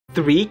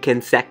3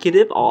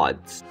 consecutive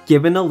odds.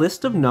 Given a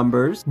list of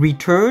numbers,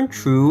 return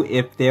true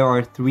if there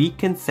are 3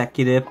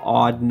 consecutive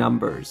odd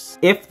numbers.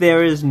 If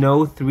there is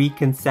no 3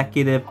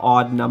 consecutive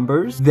odd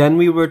numbers, then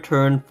we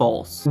return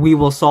false. We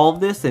will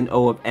solve this in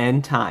O of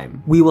n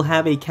time. We will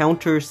have a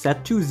counter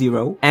set to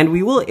 0, and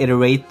we will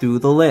iterate through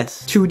the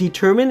list. To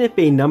determine if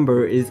a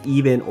number is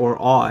even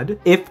or odd,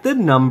 if the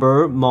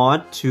number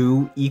mod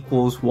 2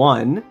 equals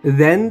 1,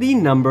 then the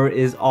number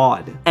is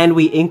odd, and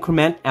we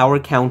increment our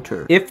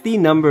counter. If the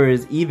number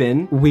is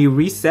even, we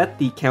reset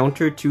the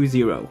counter to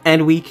 0,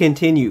 and we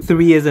continue.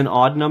 3 is an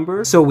odd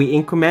number, so we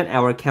increment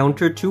our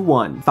counter to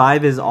 1.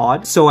 5 is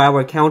odd, so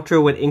our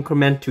counter would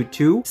increment to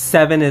 2.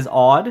 7 is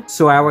odd,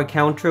 so our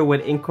counter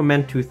would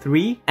increment to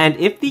 3. And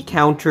if the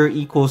counter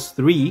equals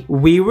 3,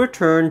 we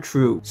return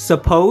true.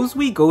 Suppose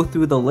we go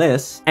through the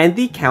list, and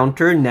the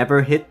counter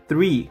never hit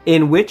 3,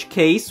 in which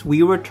case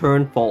we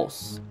return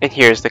false. And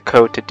here's the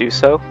code to do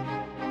so.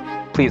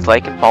 Please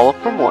like and follow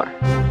for more.